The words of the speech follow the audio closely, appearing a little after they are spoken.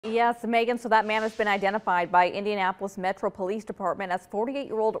Yes, Megan, so that man has been identified by Indianapolis Metro Police Department as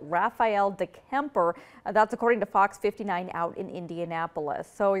 48-year-old Raphael DeKemper. That's according to Fox 59 out in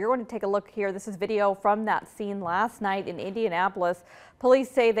Indianapolis. So you're going to take a look here. This is video from that scene last night in Indianapolis.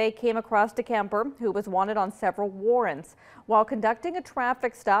 Police say they came across DeKemper, who was wanted on several warrants. While conducting a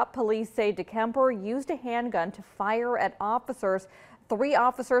traffic stop, police say DeKemper used a handgun to fire at officers. 3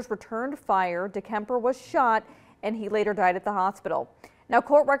 officers returned fire. DeKemper was shot, and he later died at the hospital. Now,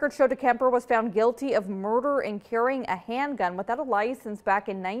 court records show DeKemper was found guilty of murder and carrying a handgun without a license back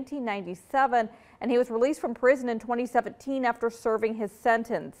in 1997, and he was released from prison in 2017 after serving his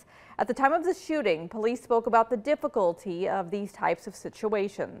sentence. At the time of the shooting, police spoke about the difficulty of these types of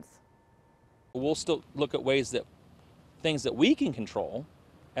situations. We'll still look at ways that things that we can control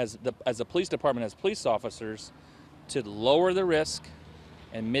as a police department, as police officers, to lower the risk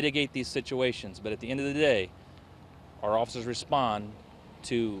and mitigate these situations. But at the end of the day, our officers respond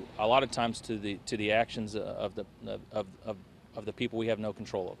to a lot of times to the actions of the people we have no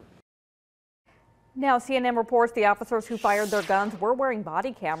control over. Now, CNN reports the officers who fired their guns were wearing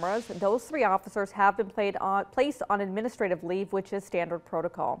body cameras. Those 3 officers have been placed on administrative leave, which is standard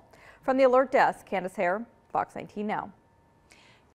protocol. From the Alert Desk, Candace Hare, Fox 19 Now.